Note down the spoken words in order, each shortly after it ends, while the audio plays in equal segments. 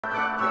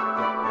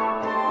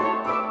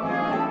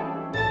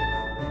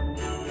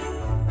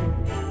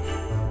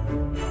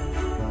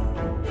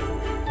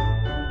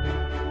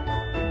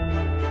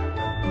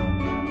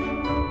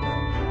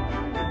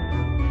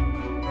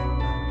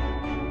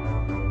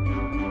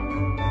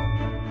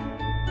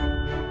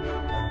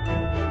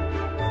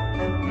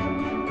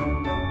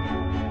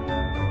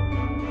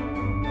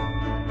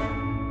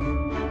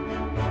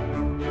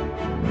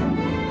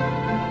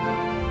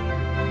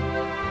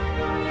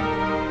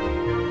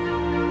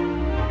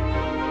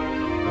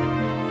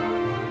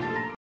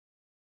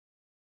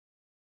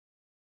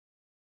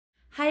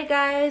Hi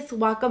guys,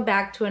 welcome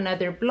back to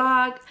another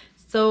vlog.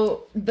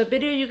 So the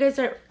video you guys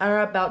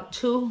are about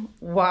to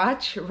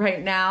watch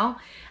right now,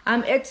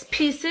 it's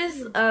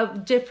pieces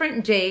of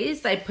different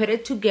days. I put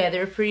it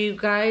together for you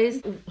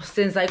guys.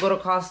 Since I go to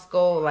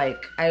Costco,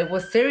 like, I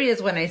was serious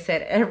when I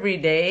said every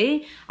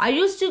day. I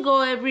used to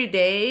go every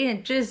day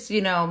and just,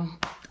 you know,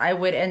 I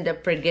would end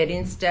up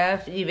forgetting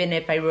stuff. Even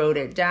if I wrote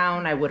it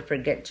down, I would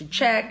forget to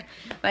check.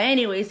 But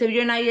anyways, if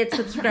you're not yet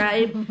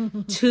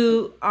subscribed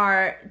to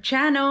our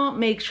channel,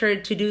 make sure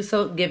to do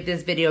so. Give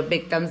this video a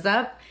big thumbs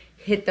up.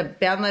 Hit the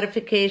bell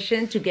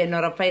notification to get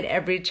notified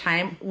every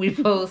time we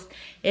post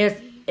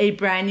a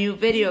brand new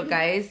video,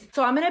 guys.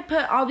 So I'm gonna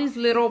put all these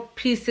little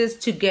pieces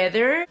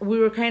together. We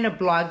were kind of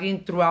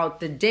blogging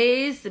throughout the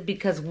days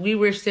because we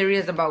were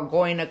serious about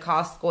going to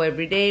Costco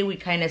every day. We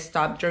kind of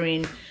stopped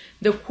during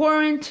the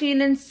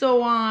quarantine and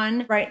so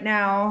on. Right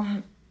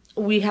now,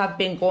 we have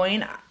been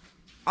going.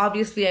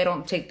 Obviously, I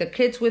don't take the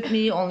kids with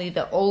me, only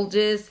the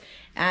oldest,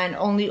 and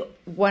only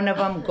one of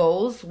them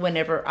goes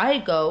whenever I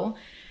go,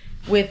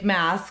 with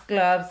masks,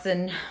 gloves,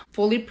 and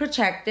fully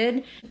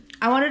protected.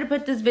 I wanted to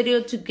put this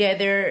video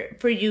together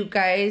for you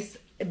guys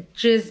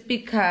just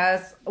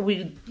because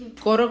we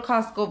go to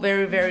Costco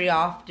very, very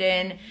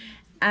often,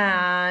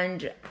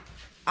 and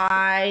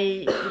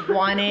I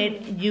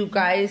wanted you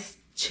guys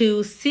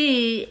to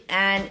see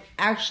and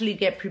actually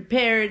get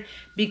prepared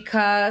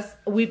because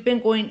we've been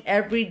going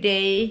every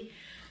day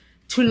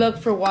to look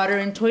for water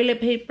and toilet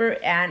paper,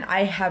 and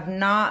I have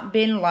not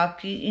been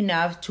lucky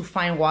enough to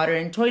find water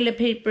and toilet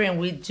paper. And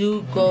we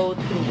do go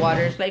through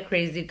waters like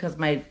crazy because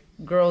my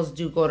girls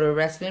do go to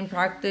wrestling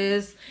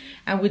practice,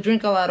 and we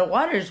drink a lot of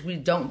waters. We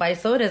don't buy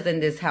sodas in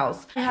this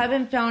house. I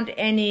haven't found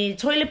any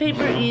toilet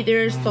paper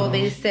either, so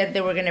they said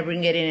they were gonna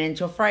bring it in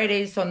until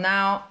Friday. So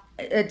now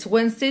it's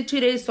Wednesday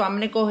today, so I'm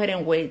gonna go ahead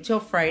and wait till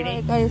Friday. All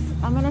right, guys,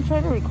 I'm gonna try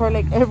to record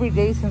like every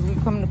day since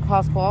we come to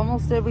Costco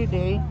almost every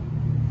day.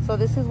 So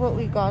this is what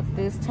we got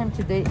this time.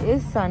 Today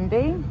is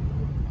Sunday,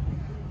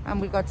 and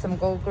we got some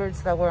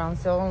Go-Gurts that were on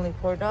sale, only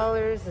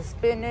 $4. The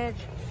spinach,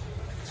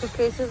 2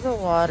 cases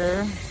of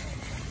water,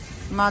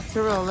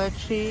 mozzarella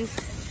cheese,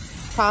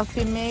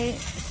 coffee mate,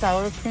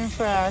 sour cream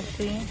for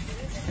Ashley,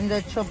 and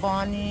the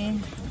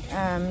Chobani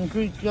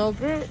Greek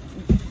yogurt.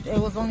 It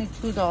was only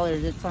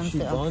 $2. It's on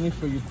sale. Chobani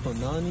for your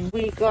Konani.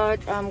 We got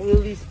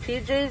Willie's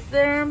PJs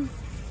there.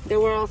 They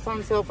were also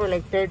on sale for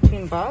like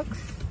 13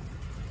 bucks.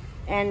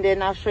 And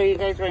then I'll show you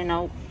guys right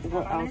now. I'm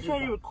gonna try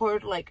to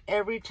record like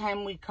every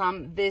time we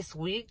come this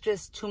week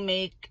just to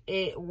make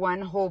it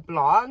one whole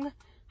vlog. I'm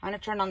gonna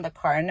turn on the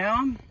car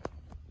now.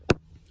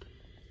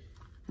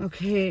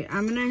 Okay,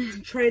 I'm gonna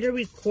try to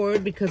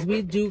record because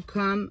we do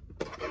come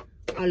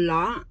a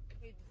lot.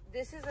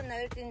 This is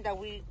another thing that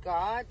we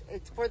got.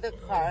 It's for the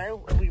car.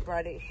 We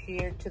brought it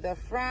here to the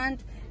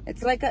front.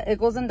 It's like it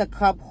goes in the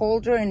cup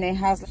holder, and it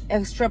has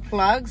extra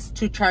plugs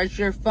to charge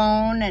your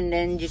phone, and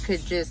then you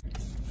could just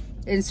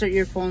insert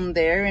your phone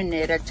there, and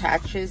it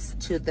attaches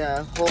to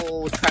the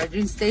whole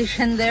charging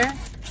station there.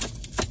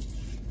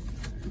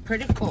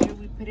 Pretty cool.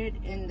 We put it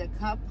in the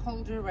cup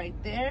holder right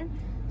there.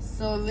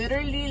 So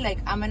literally, like,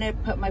 I'm gonna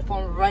put my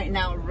phone right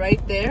now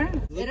right there.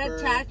 Blooper. It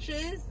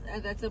attaches,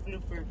 that's a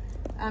blooper.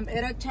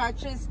 It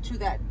attaches to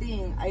that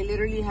thing. I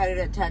literally had it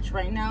attached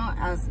right now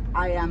as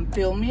I am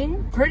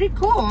filming. Pretty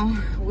cool.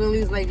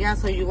 Willie's like, yeah,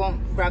 so you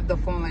won't grab the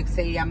phone, like,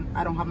 say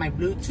I don't have my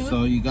Bluetooth.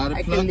 So you got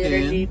it plugged in. I can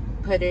literally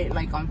put it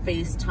like on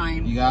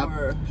FaceTime. You got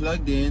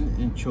plugged in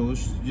and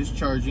chose just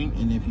charging.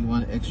 And if you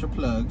want extra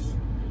plugs,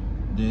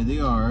 there they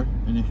are.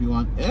 And if you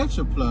want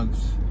extra plugs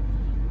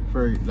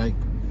for, like,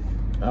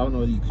 I don't know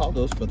what you call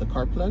those, but the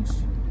car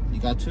plugs, you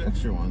got 2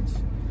 extra ones.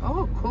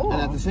 Oh, cool.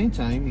 And at the same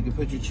time, you can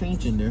put your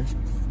change in there,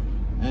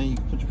 and you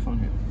can put your phone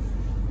here.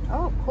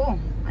 Oh, cool.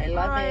 I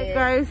love it.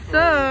 Guys,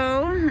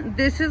 so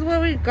this is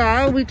what we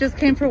got. We just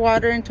came for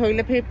water and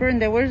toilet paper,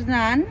 and there was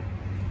none.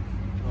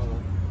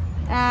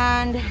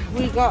 And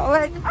we got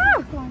like,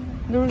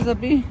 there was a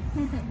bee.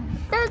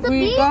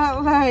 We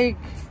got like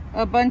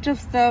a bunch of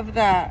stuff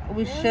that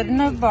we shouldn't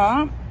have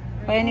bought.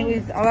 But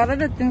anyways, a lot of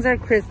the things are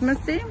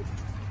Christmassy.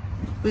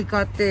 We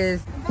got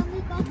this.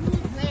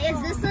 Wait,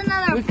 is this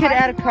another? We could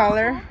add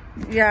color.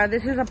 Yeah,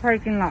 this is a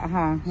parking lot,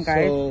 huh,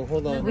 guys? So,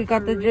 hold on. We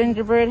got the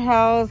gingerbread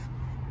house.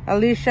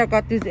 Alicia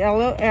got these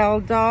LOL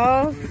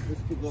dolls.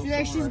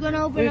 She's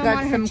gonna open we them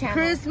got on some her channel.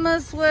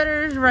 Christmas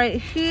sweaters right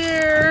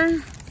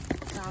here.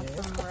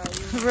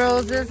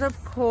 Roses,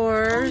 of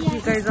course. Oh, yeah,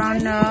 you guys all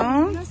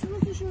know.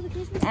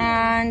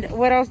 And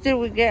what else did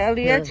we get,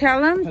 Aaliyah?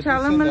 Tell them,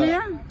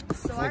 Aaliyah.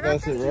 So I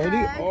got it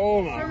ready.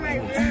 Oh my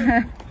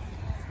God.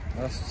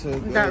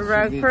 That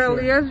rug for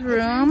Aaliyah's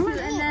room.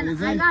 And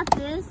then I got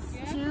this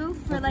too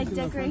for like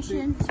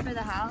decorations for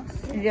the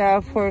house.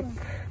 Yeah, for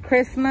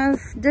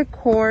Christmas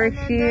decor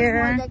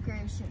here.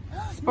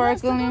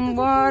 Sparkling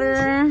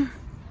water,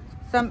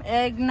 some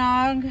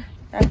eggnog.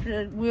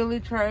 After Willie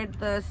tried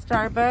the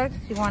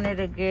Starbucks, he wanted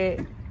to get,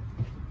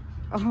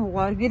 oh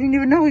wow, you didn't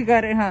even know we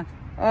got it, huh?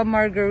 A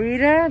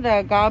margarita, the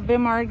agave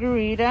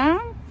margarita.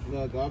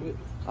 The agave?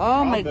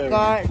 Oh my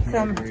God,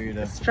 some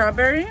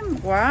strawberry.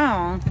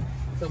 Wow.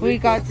 We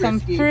got some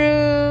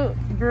fruit,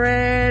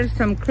 bread,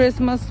 some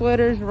Christmas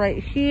sweaters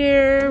right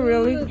here.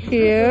 Really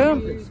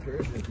cute.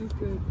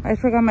 I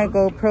forgot my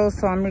GoPro,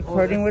 so I'm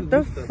recording with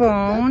the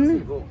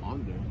phone.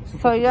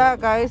 So yeah,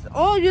 guys.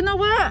 Oh, you know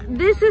what?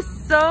 This is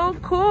so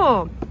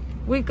cool.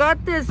 We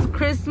got this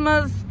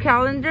Christmas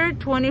calendar,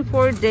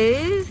 24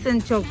 days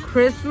until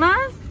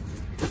Christmas.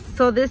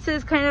 So this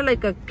is kind of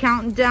like a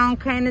countdown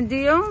kind of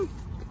deal.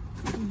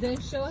 They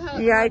show how.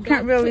 Yeah, I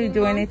can't really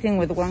do anything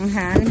with one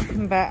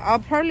hand, but I'll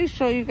probably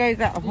show you guys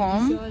at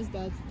home. Show us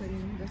Dad's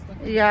putting the stuff.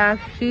 Yeah,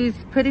 he's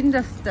putting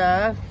the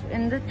stuff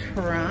in the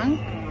trunk.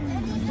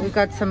 We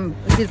got some.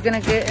 He's gonna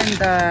get in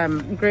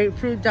the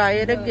grapefruit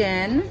diet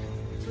again.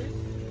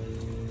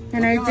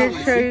 And I did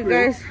show you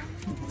guys.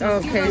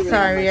 Okay,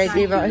 sorry, I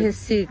gave out his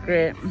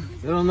secret.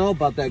 They don't know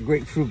about that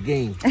grapefruit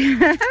game.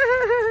 The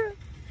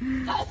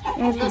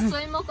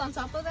soy milk on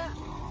top of that.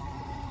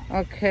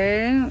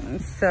 Okay,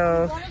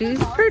 so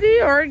he's pretty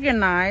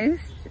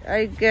organized,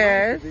 I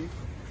guess.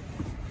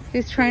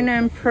 He's trying to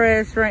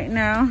impress right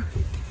now.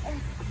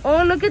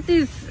 Oh, look at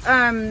these.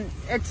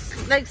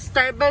 It's like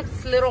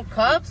Starbucks little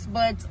cups,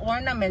 but it's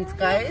ornaments,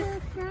 guys.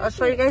 I'll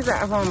show you guys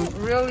at home.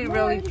 Really,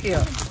 really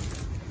cute.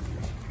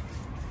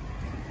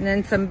 And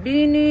then some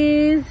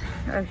beanies.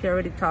 He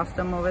already tossed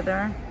them over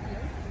there.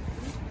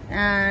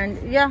 And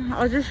yeah,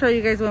 I'll just show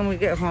you guys when we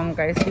get home,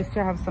 guys. We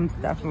still have some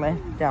stuff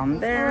left down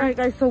there. All right,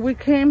 guys, so we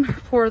came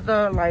for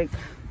the like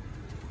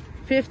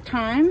 5th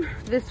time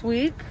this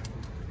week.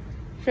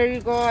 Here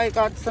you go. I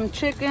got some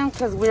chicken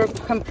because we're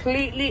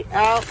completely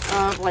out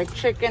of like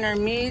chicken or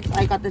meat.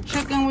 I got the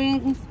chicken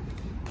wings,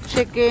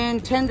 chicken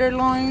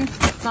tenderloins,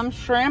 some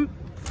shrimp,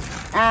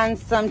 and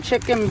some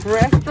chicken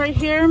breast right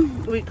here.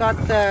 We got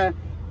the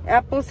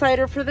apple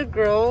cider for the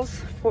girls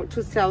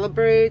to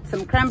celebrate,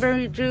 some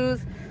cranberry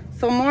juice.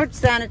 Some more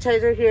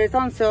sanitizer here. It's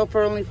on sale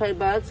for only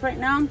 $5 right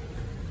now.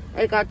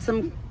 I got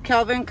some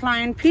Calvin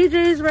Klein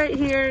PJs right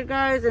here,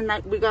 guys. And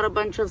we got a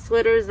bunch of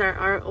sweaters that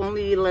are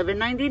only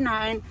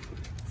 $11.99.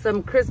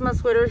 Some Christmas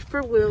sweaters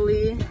for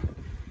Willie.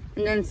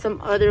 And then some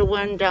other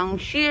one down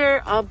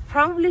here. I'll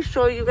probably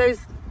show you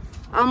guys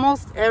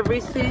almost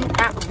everything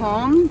at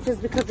home,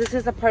 just because this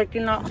is a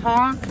parking lot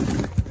haul.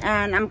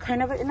 And I'm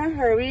kind of in a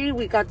hurry.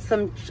 We got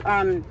some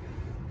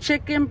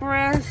chicken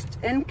breast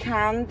and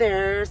can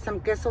there,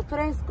 some queso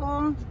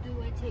fresco. Do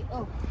I take?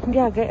 Oh,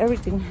 yeah, get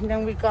everything. And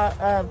then we got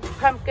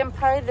pumpkin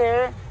pie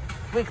there.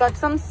 We got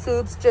some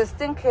soups just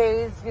in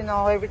case, you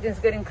know, everything's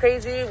getting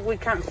crazy. We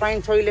can't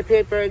find toilet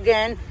paper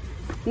again,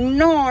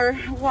 nor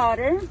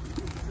water.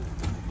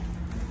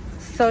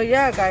 So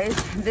yeah, guys,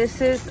 this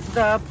is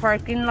the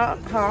parking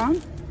lot haul.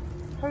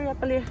 Hurry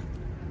up, Aaliyah.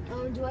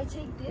 do I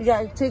take this?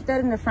 Yeah, take that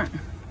in the front.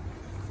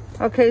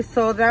 Okay,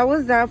 so that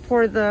was that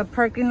for the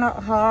parking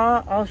lot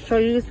haul. I'll show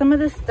you some of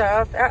the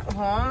stuff at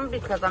home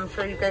because I'm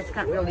sure you guys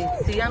can't really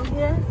see them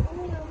here.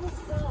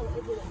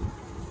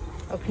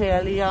 Okay,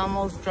 Aliyah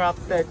almost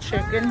dropped the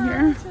chicken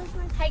here.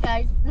 Hi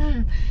guys.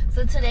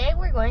 So today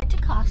we're going to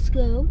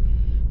Costco.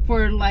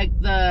 For like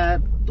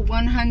the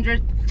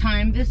 100th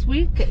time this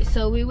week. Okay,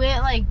 so we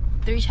went like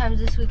 3 times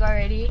this week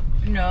already.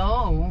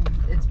 No,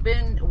 it's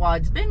been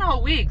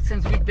all week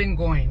since we've been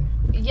going.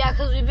 Yeah,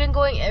 because we've been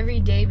going every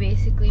day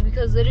basically,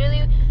 because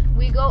literally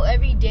we go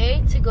every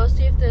day to go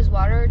see if there's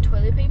water or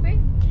toilet paper,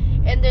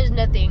 and there's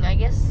nothing. I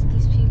guess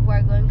these people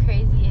are going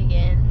crazy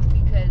again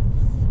because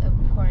of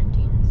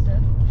quarantine and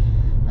stuff,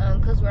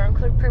 because we're on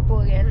code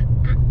purple again.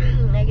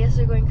 I guess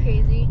they're going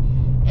crazy,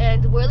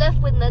 and we're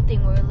left with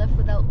nothing. We're left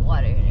without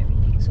water and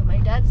everything. So my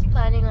dad's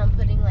planning on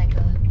putting like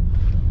a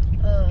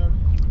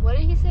what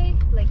did he say,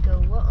 like a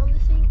what on the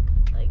sink,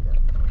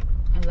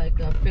 like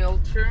a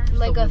filter,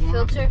 like a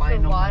filter for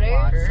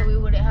water, so we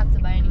wouldn't have to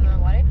buy any more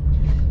water.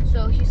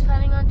 So he's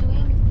planning on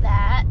doing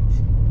that,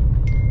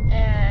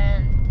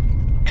 and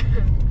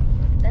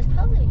that's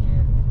probably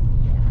him.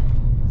 Yeah.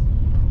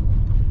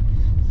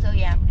 So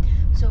yeah,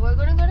 so we're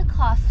gonna go to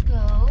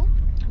Costco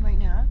right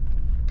now,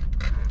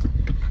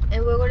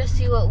 and we're gonna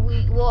see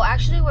what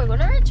actually we're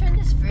gonna return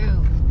this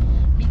fruit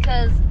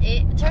because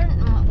it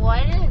turned. Well,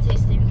 I didn't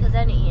taste it because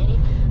I didn't eat any,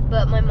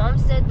 but my mom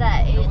said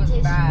that it was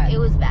bad. It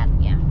was bad.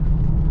 Yeah.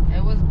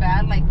 It was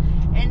bad, like,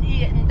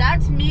 and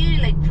that's me,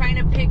 like, trying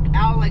to pick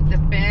out, like, the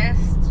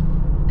best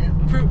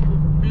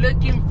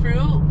looking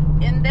fruit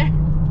in there,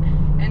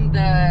 in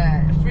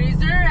the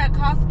freezer at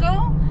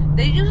Costco.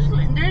 They're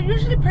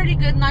usually pretty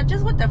good, not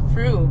just with the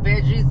fruit,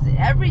 veggies,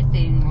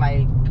 everything,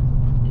 like,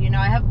 you know,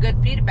 I have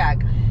good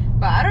feedback.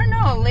 But I don't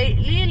know,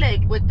 lately,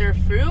 like, with their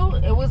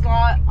fruit, it was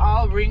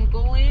all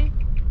wrinkly.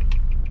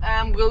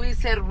 Willie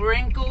said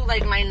wrinkled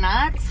like my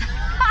nuts.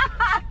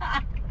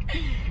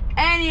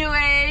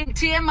 Anyway,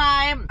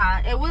 TMI,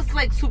 it was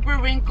like super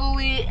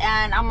wrinkly,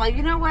 and I'm like,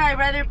 you know what, I'd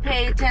rather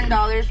pay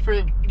 $10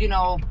 for, you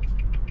know,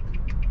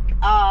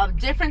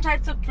 different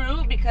types of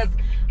fruit, because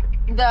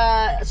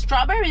the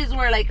strawberries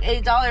were like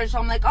 $8, so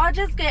I'm like, I'll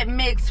just get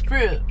mixed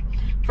fruit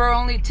for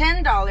only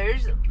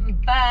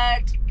 $10,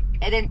 but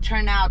it didn't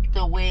turn out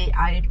the way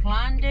I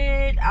planned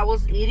it. I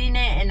was eating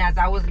it, and as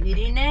I was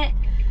eating it,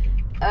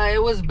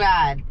 It was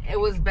bad. It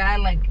was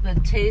bad. Like the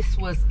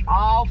taste was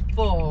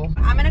awful.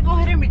 I'm gonna go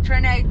ahead and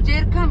return it.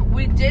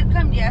 We did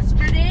come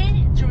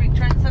yesterday to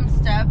return some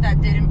stuff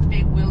that didn't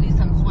fit Willie,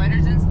 some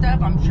sweaters and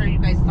stuff. I'm sure you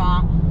guys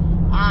saw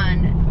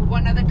on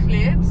one of the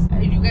clips.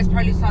 You guys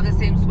probably saw the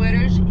same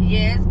sweaters.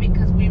 Yes,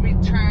 because we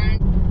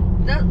returned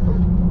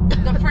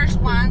the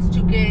first ones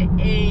to get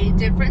a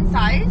different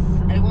size.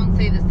 I won't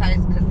say the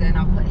size because then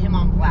I'll put him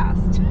on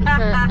blast.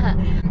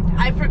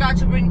 I forgot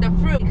to bring the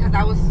fruit because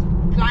I was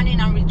planning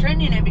on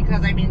returning it,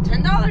 because I mean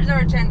 $10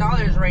 or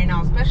 $10 right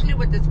now, especially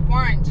with this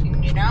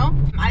quarantine, you know.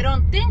 I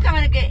don't think I'm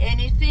gonna get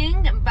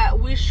anything,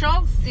 but we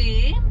shall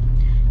see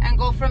and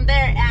go from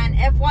there. And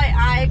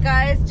FYI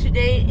guys,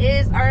 today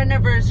is our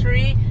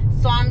anniversary,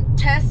 so I'm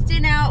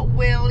testing out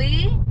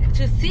Willie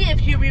to see if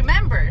he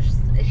remembers.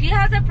 He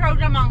has a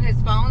program on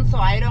his phone, so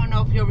I don't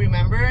know if he'll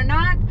remember or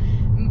not,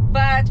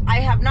 but I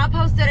have not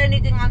posted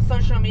anything on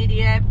social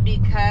media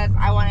because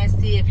I want to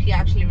see if he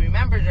actually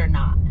remembers or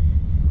not.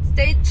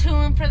 Stay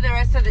tuned for the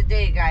rest of the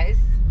day, guys.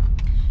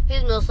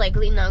 He's most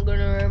likely not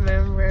gonna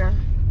remember,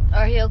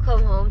 or he'll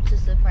come home to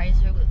surprise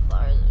her with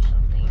flowers or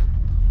something,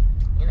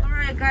 you know. All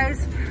right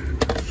guys,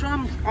 show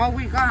them all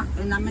we got,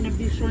 and I'm gonna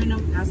be showing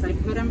them as I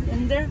put them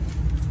in there.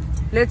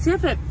 Let's see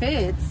if it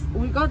fits.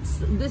 We got,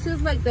 this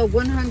is like the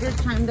 100th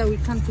time that we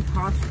come to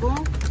Costco,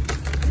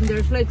 and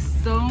there's like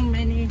so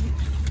many,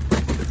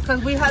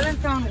 because we haven't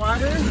found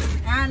water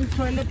and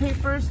toilet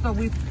paper, so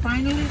we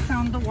finally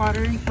found the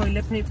water and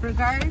toilet paper,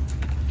 guys.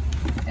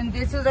 And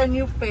this is our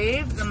new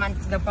fave,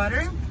 the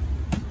butter.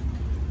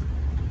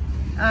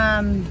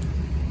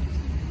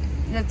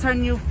 It's our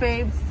new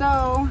fave.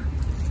 So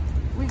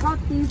we got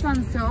these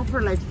on sale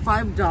for like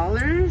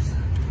 $5.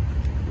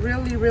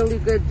 Really, really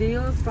good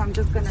deals. So I'm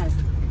just gonna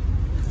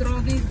throw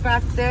these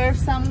back there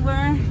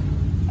somewhere.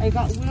 I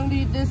got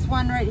Willie this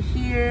one right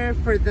here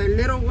for the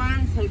little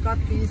ones. I got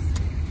these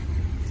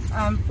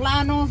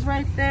flannels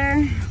right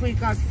there. We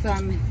got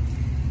some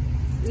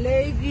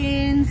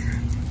leggings.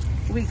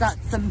 We got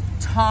some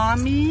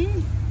Tommy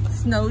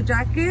snow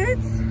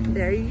jackets.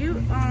 There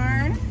you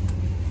are.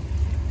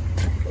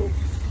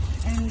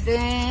 And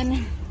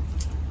then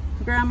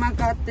Grandma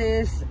got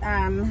this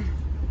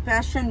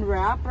fashion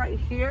wrap right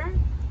here.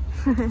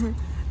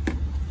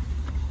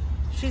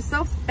 She's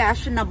so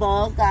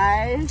fashionable,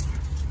 guys.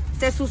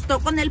 Se asustó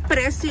con el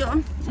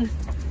precio.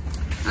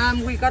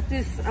 We got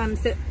these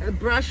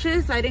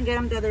brushes. I didn't get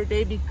them the other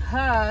day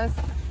because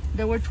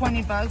they were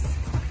 20 bucks.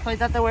 So I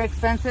thought they were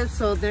expensive,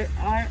 so they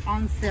are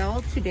on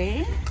sale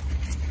today.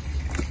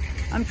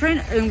 I'm trying,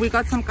 and we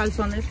got some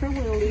calzones for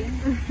Willie.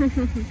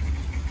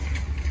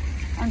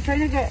 I'm trying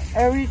to get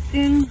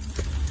everything,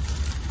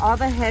 all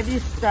the heavy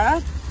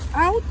stuff.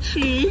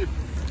 Ouchie!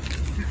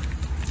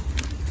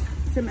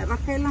 Se me va a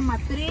caer la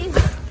matriz.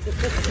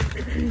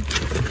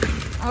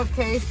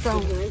 Okay,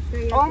 so,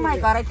 oh my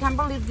God, I can't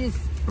believe these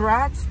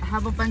brats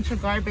have a bunch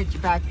of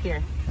garbage back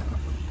here.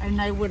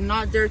 And I would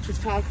not dare to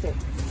toss it.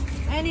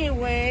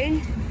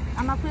 Anyway,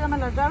 I'm all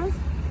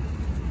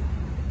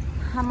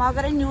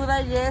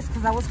greñuda, yes,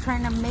 because I was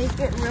trying to make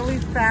it really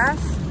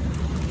fast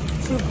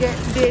to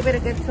be able to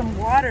get some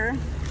water.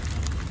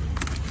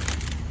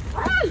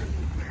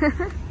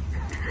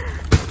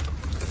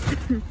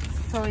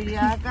 So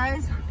yeah,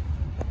 guys.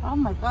 Oh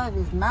my God,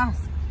 this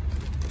mask.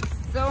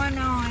 So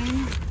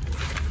annoying.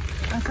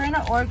 I'm trying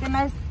to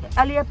organize.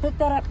 Alia, pick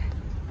that up.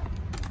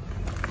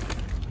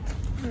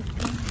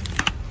 Okay.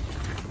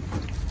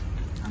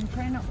 I'm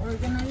trying to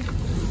organize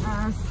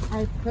as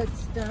I put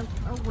stuff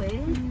away.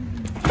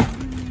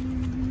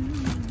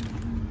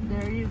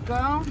 There you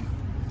go.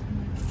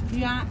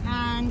 Yeah,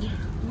 and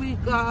we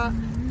got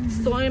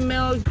soy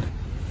milk.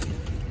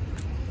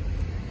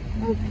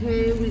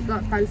 Okay, we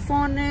got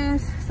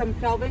calzones, some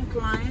Calvin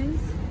Kleins.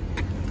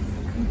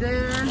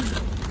 There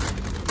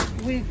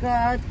we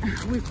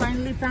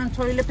finally found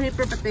toilet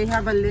paper, but they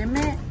have a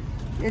limit.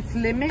 It's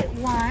limit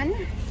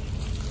 1.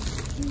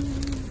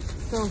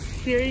 So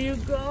here you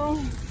go.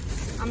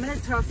 I'm gonna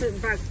toss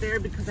it back there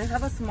because I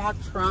have a small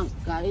trunk,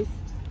 guys.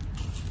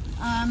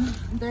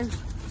 There's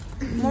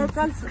more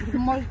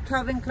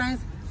Calvin Kleins.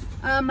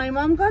 My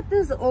mom got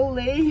this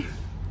Olay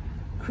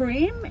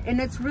cream,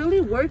 and it's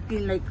really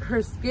working. Like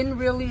her skin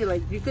really,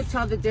 like you could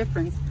tell the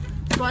difference.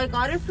 So I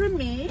got it for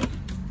me,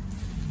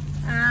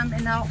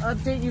 and I'll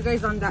update you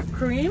guys on that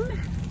cream.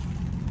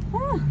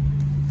 Oh,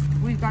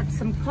 we got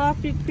some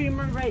coffee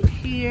creamer right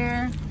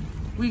here.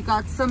 We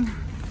got some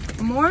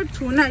more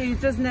tuna. You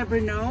just never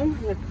know.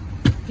 Like,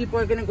 people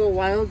are gonna go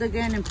wild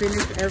again and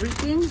finish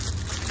everything.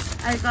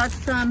 I got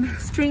some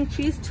string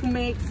cheese to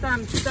make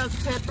some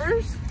stuffed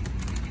peppers,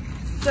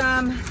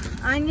 some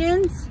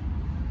onions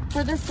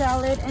for the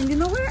salad, and you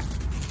know what?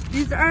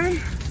 These are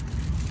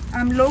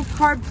low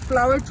carb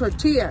flour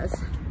tortillas.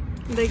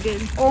 They're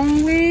good.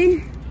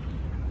 Only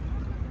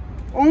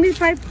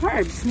 5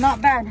 carbs,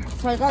 not bad.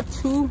 So I got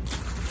 2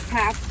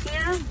 packs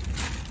here,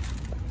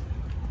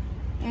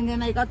 and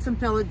then I got some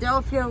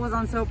Philadelphia. It was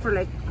on sale for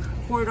like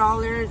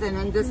 $4, and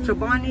then this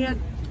Chobani,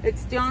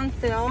 it's still on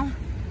sale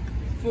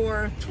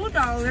for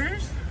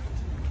 $2.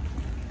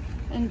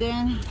 And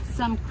then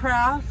some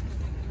craft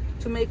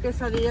to make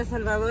quesadillas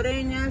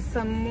salvadoreñas,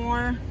 some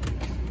more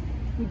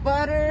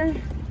butter.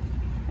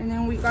 And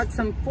then we got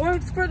some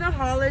forks for the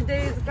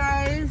holidays,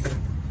 guys.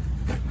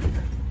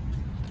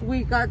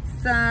 We got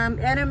some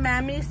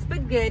edamame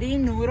spaghetti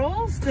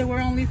noodles. They were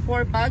only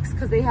 $4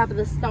 because they have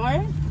the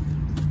star.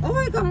 Oh,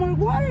 I got more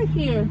water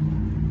here.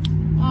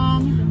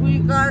 We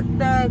got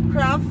the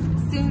craft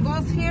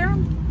singles here.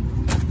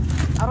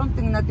 I don't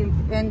think nothing.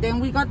 And then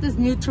we got this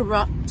new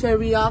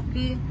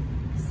teriyaki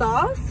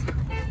sauce.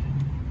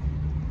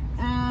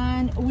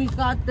 And we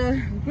got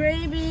the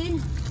gravy,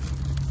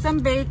 some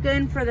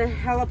bacon for the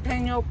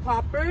jalapeno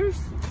poppers.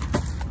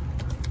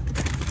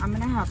 I'm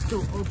gonna have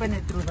to open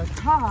it through the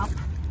top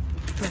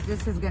because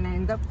this is gonna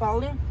end up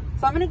falling.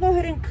 So I'm gonna go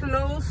ahead and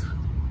close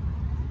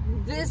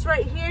this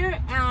right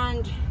here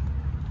and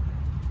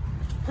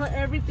put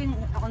everything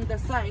on the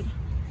side.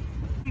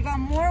 We got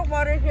more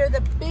water here,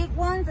 the big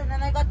ones, and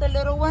then I got the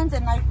little ones,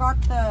 and I got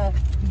the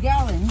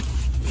gallons.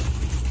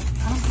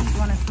 I don't think you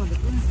want to show the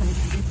inside.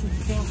 This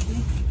is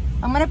filthy.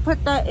 I'm gonna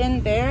put that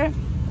in there.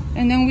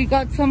 And then we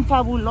got some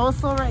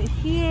Fabuloso right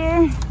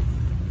here,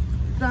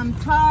 some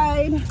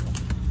Tide.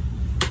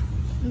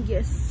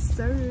 Yes,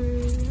 sir.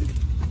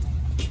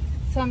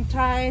 Some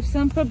Tide,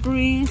 some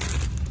Febreze,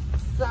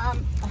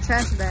 some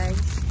Trash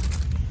bags.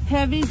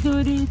 heavy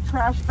duty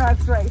trash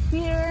bags right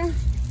here.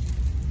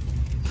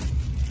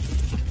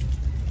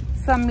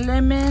 Some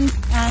lemons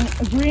and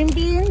green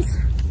beans.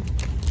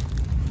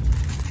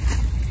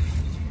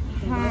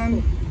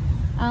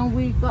 And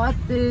we got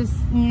this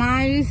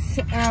nice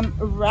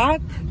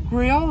rack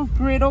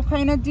griddle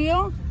kind of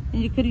deal.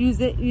 And you could use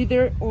it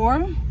either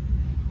or.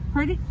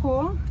 Pretty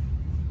cool.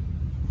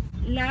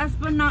 Last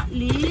but not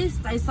least,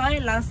 I saw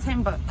it last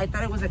time, but I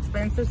thought it was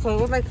expensive. So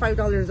it was like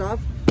 $5 off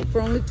for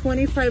only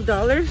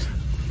 $25.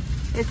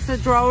 It's a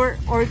drawer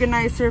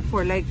organizer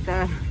for like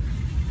the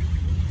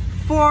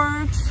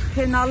forks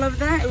and all of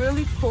that.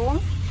 Really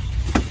cool.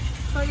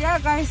 So yeah,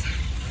 guys,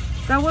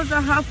 that was the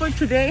haul for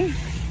today.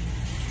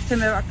 Se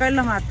me va a caer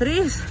la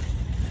matriz.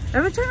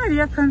 Every time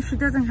Maria comes, she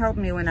doesn't help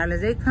me. When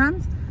Alize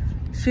comes,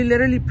 she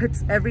literally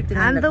puts everything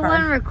in the car. I'm the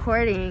one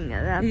recording.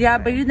 Yeah,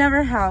 but you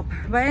never help.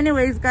 But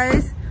anyways,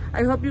 guys,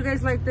 I hope you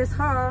guys like this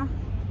haul.